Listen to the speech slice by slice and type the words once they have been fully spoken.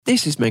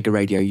This is Mega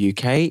Radio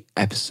UK,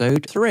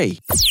 Episode 3.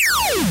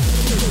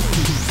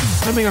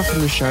 Coming up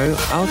on the show,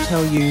 I'll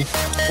tell you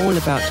all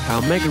about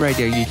how Mega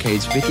Radio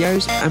UK's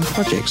videos and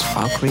projects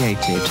are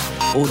created.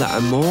 All that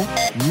and more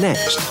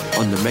next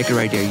on the Mega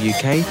Radio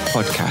UK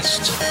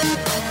podcast.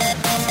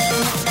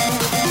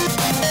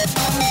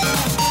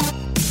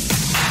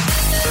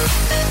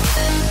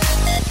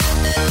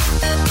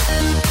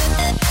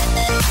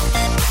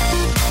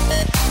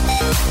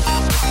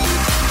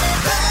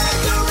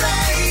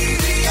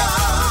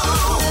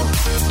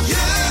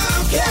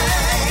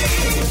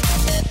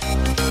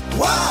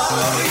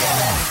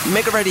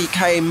 Mega Radio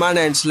UK, my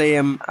name's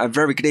Liam. A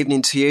very good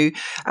evening to you.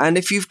 And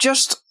if you've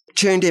just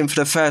tuned in for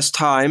the first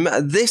time,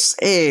 this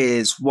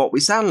is what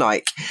we sound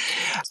like.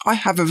 I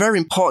have a very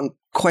important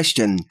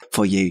question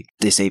for you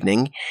this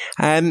evening.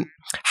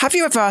 Have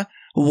you ever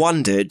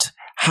wondered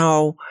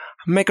how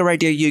Mega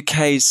Radio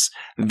UK's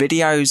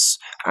videos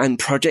and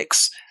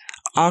projects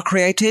are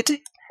created?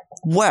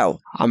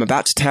 Well, I'm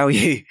about to tell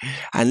you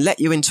and let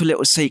you into a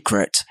little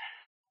secret.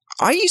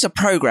 I use a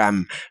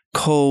program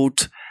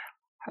called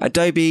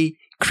Adobe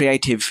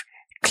Creative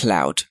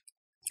Cloud.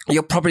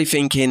 You're probably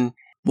thinking,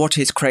 what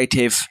is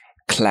Creative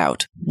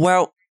Cloud?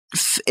 Well,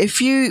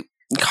 if you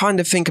kind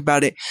of think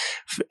about it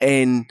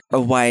in a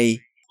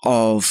way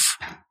of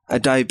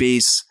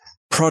Adobe's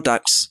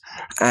products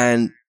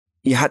and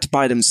you had to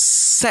buy them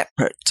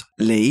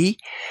separately,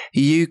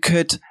 you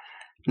could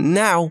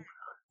now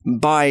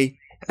buy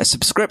a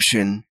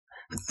subscription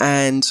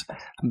and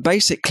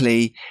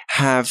basically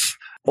have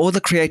all the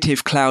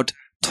Creative Cloud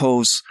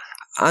tools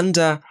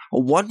under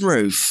one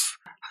roof.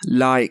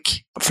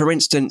 Like, for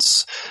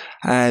instance,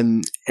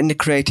 in the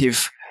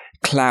Creative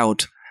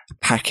Cloud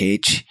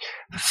package,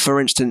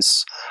 for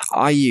instance,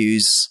 I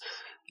use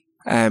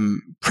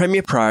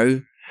Premiere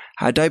Pro,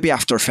 Adobe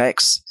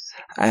afterefects,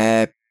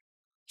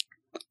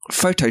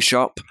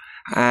 Photoshop,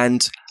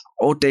 and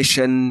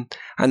Audition,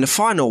 and the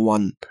final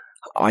one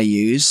I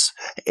use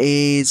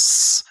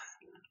is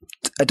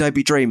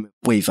Adobe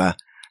Dreamweaver.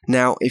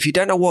 Now, if you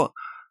don't know what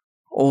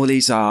all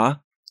these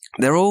are,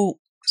 they're all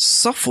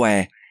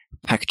software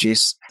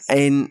packages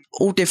in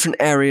all different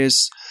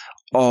areas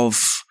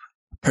of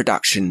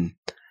production.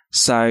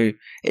 So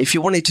if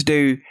you wanted to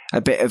do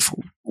a bit of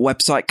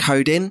website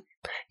coding,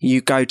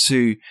 you go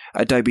to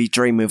Adobe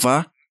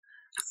Dreamweaver,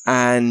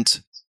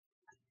 and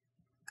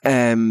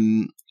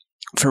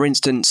for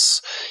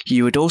instance,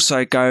 you would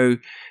also go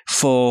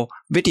for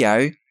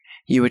video,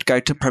 you would go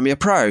to Premiere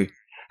Pro.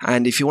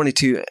 And if you wanted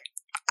to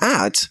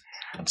add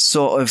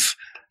sort of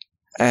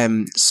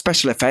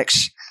special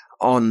effects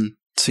on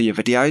to your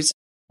videos,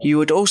 you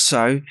would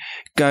also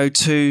go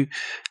to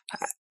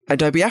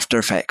Adobe After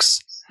Effects.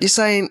 You're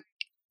saying,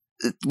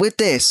 with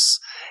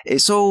this,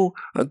 it's all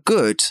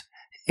good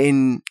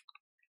in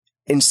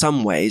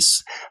some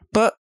ways,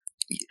 but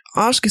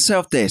ask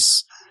yourself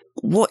this: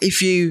 what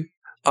if you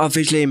are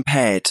visually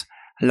impaired,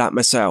 like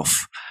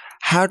myself?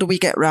 How do we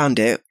get around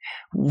it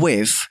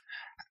with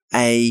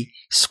a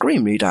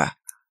screen reader?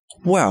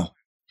 Well,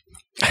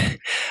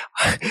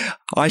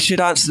 I should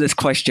answer this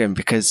question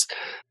because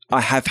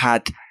I have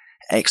had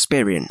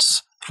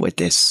experience with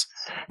this.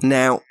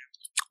 Now,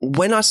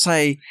 when I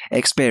say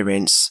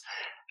experience,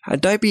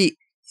 Adobe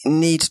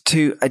need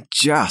to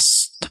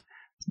adjust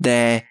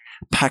their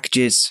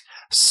packages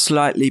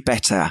slightly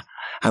better.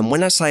 And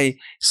when I say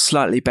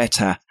slightly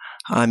better,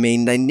 I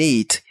mean they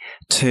need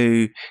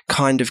to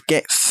kind of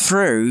get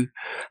through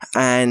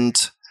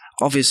and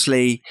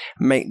obviously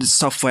make the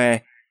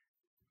software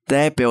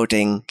they're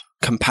building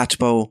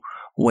compatible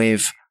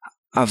with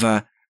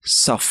other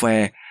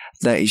software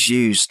that is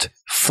used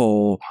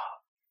for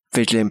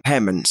visual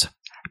impairment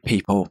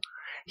people.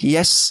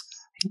 Yes,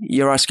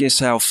 you're asking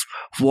yourself,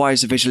 why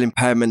is a visual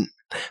impairment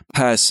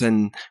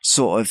person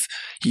sort of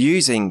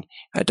using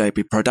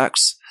Adobe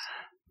products?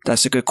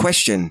 That's a good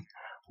question.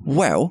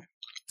 Well,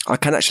 I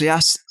can actually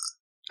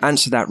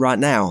answer that right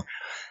now.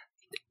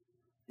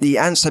 The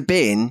answer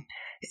being,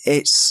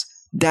 it's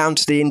down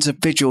to the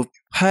individual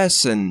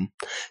person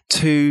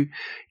to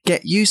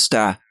get used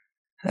to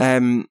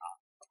the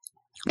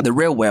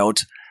real world,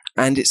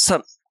 and it's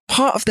some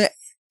part of their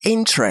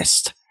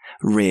interest,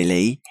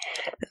 really.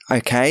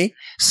 Okay,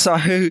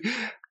 so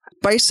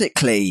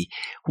basically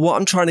what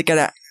I'm trying to get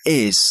at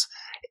is,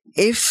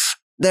 if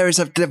there is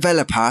a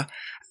developer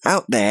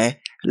out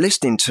there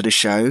listening to the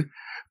show,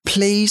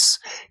 please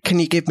can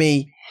you give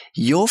me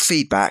your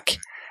feedback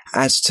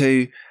as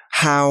to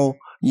how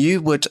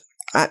you would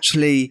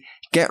actually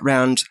get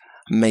around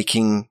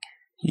making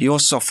your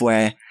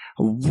software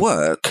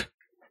work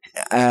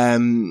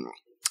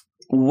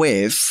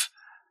with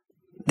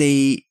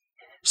the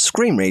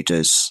screen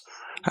readers.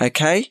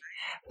 Okay,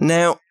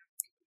 now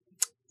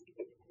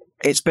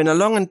it's been a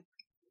long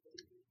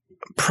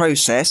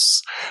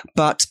process,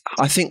 but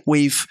I think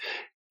we've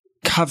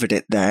covered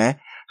it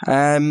there.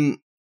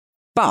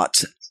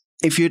 But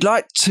if you'd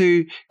like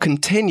to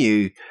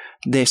continue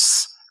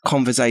this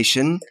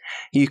conversation,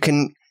 you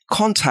can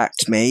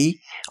contact me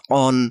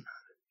on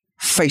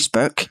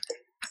Facebook,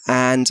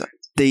 and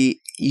the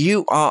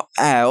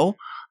URL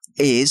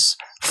is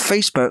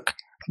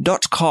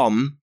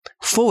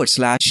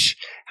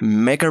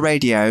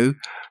facebook.com/megaradio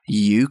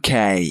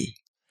UK.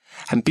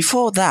 And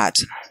before that,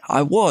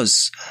 I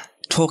was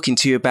talking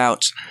to you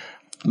about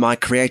my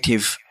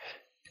creative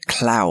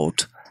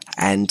cloud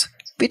and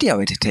video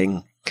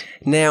editing.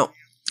 Now,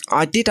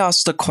 I did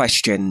ask the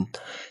question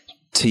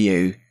to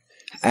you,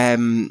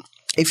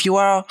 if you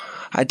are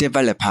a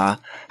developer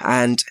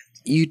and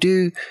you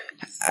do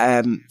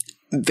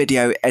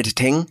video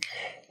editing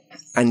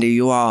and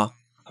you are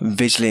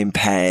visually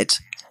impaired,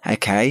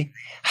 okay,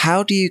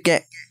 how do you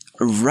get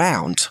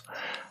around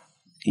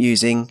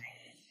using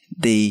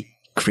the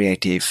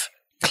Creative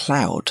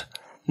Cloud?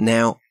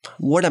 Now,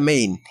 what I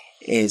mean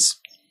is,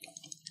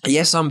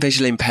 yes, I'm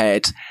visually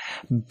impaired,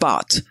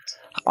 but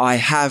I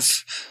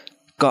have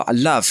got a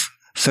love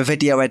for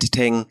video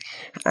editing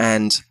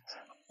and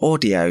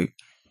audio.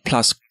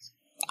 Plus,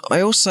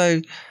 I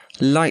also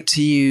like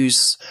to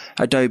use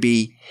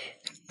Adobe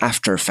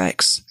After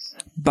Effects.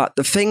 But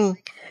the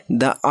thing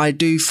that I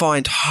do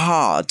find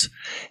hard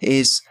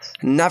is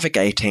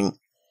navigating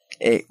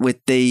it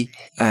with the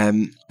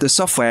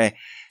software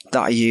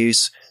that I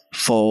use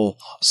for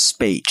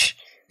speech.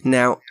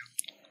 Now,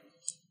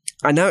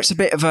 I know it's a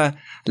bit of a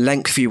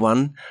lengthy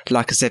one,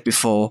 like I said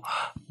before,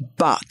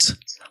 but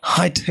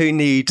I do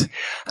need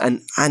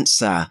an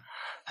answer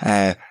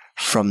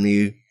from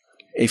you.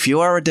 If you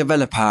are a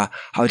developer,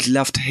 I would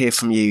love to hear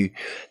from you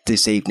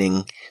this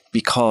evening,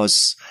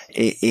 because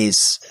it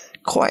is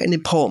quite an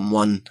important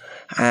one.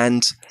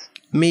 And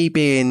me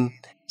being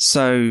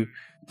so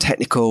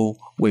technical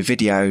with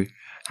video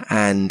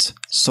and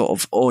sort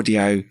of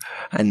audio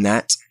and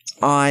that,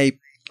 I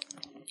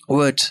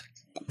would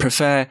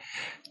prefer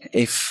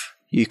if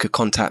you could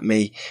contact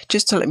me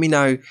just to let me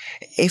know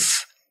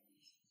if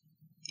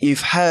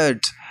you've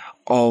heard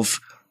of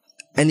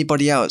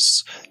anybody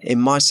else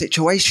in my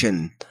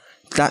situation.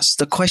 That's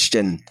the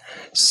question.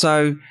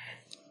 So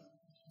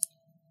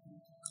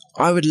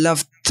I would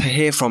love to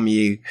hear from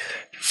you.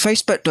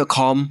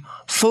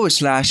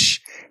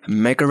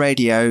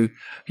 facebook.com/megaradio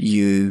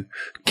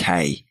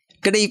UK.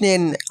 Good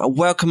evening,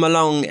 welcome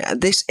along.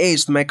 This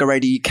is Mega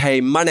Radio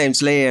UK. My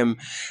name's Liam,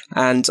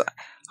 and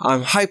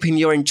I'm hoping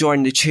you're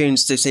enjoying the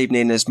tunes this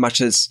evening as much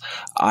as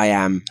I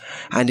am.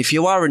 And if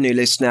you are a new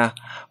listener,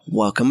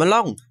 welcome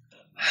along.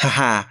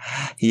 Haha,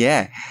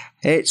 yeah,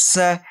 it's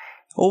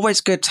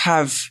always good to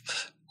have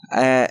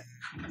a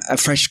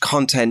fresh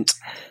content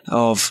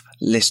of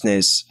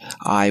listeners,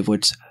 I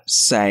would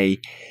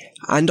say.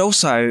 And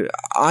also,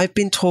 I've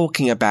been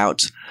talking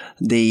about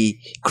the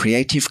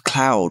Creative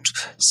Cloud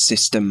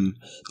system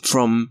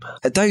from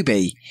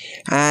Adobe,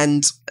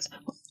 and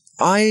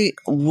I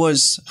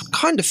was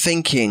kind of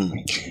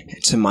thinking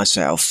to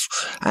myself,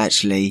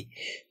 actually,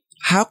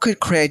 how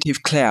could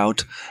Creative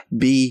Cloud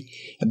be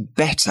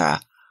better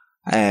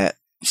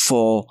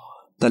for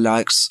the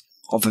likes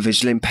of a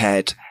visually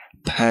impaired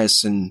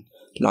person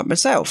like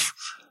myself?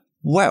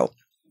 Well,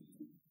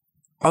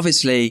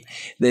 obviously,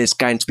 there's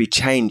going to be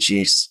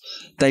changes.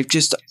 They've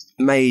just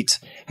made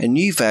a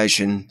new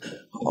version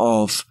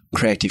of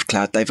Creative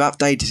Cloud. They've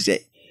updated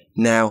it.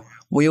 Now,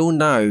 we all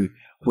know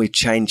with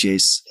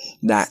changes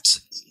that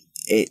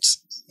it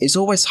is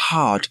always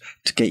hard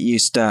to get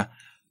used to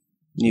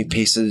new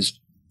pieces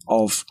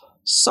of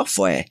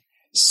software.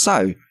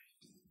 So,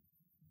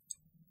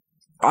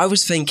 I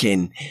was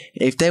thinking,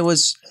 if there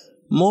was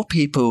more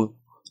people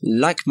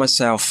like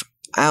myself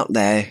out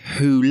there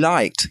who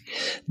liked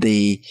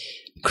the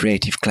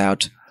Creative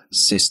Cloud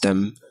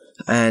system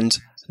and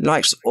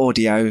likes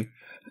audio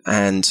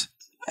and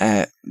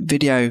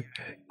video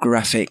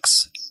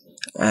graphics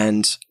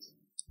and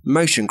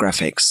motion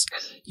graphics,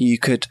 you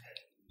could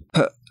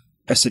put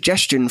a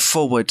suggestion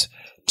forward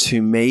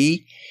to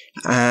me,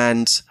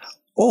 and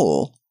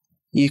or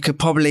you could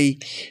probably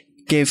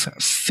give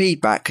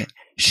feedback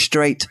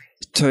straight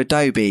to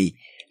Adobe,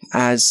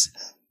 as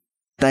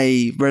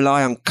they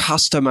rely on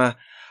customer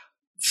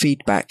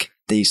feedback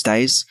these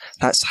days.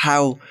 That's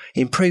how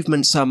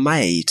improvements are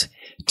made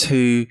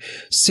to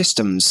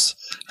systems.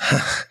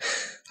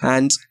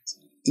 And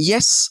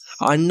yes,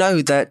 I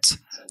know that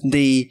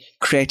the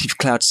Creative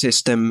Cloud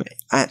system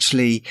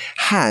actually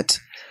had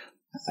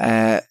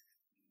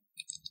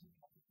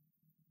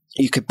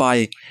you could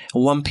buy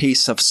one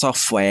piece of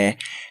software,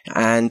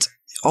 and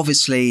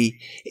obviously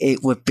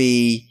it would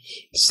be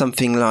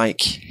something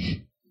like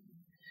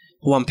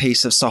one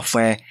piece of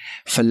software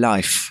for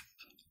life,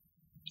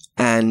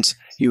 and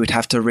you would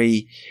have to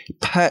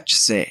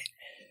repurchase it.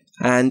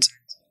 And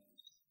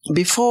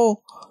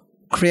before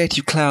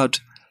Creative Cloud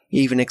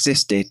even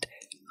existed,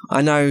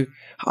 I know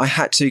I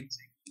had to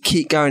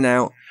keep going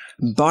out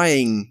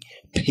buying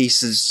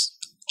pieces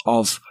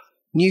of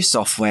new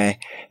software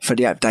for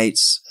the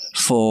updates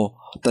for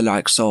the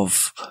likes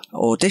of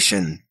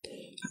Audition.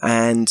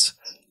 And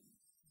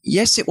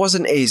yes, it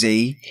wasn't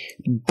easy,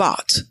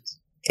 but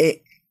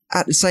it,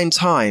 at the same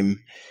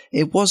time,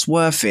 it was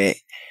worth it.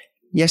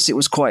 Yes, it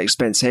was quite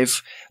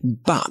expensive,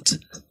 but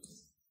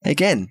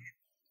again,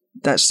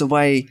 that's the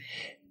way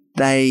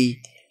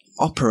they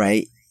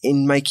operate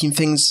in making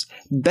things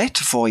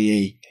better for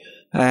you,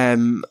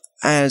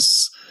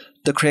 as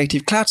the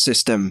Creative Cloud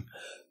system,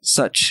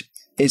 such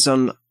is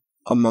on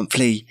a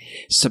monthly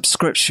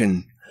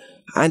subscription.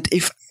 And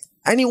if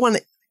anyone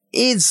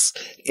is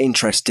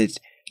interested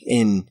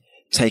in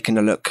taking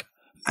a look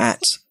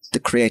at the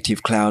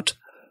Creative Cloud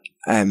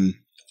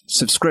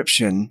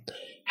subscription,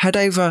 head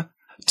over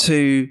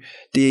to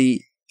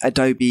the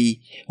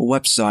Adobe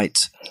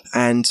website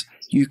and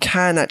you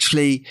can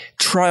actually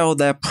trial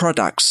their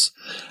products.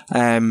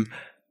 There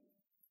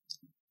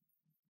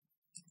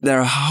are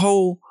a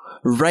whole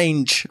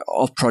range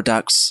of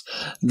products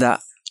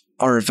that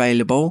are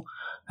available.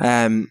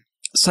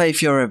 Say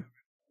if you're a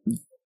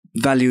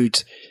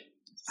valued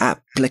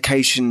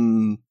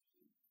application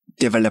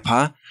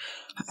developer,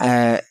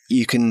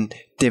 you can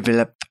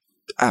develop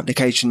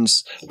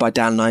applications by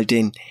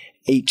downloading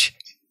each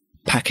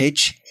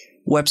package,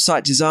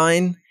 website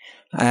design,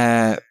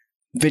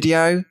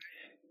 video,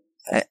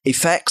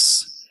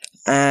 effects,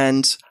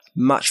 and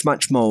much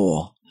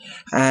more.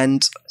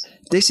 And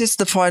this is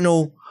the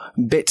final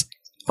bit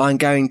I'm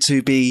going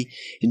to be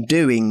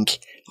doing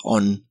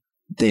on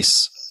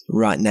this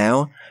right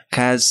now,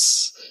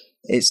 because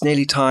it's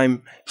nearly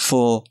time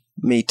for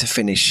me to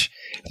finish.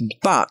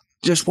 But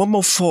just one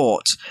more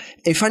thought.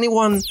 If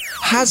anyone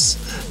has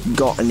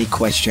got any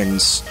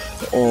questions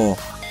or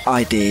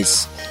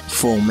ideas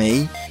for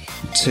me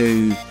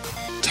to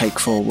take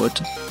forward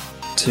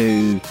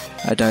to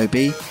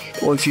Adobe,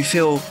 or if you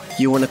feel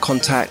you want to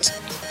contact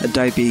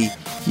Adobe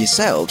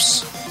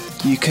yourselves,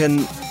 you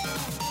can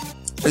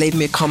leave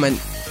me a comment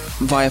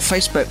via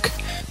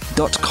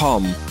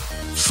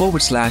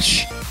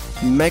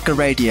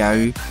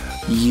facebook.com/megaradio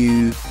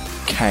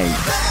UK.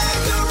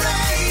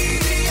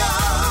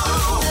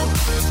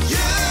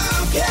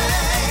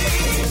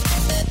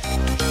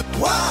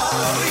 Wow.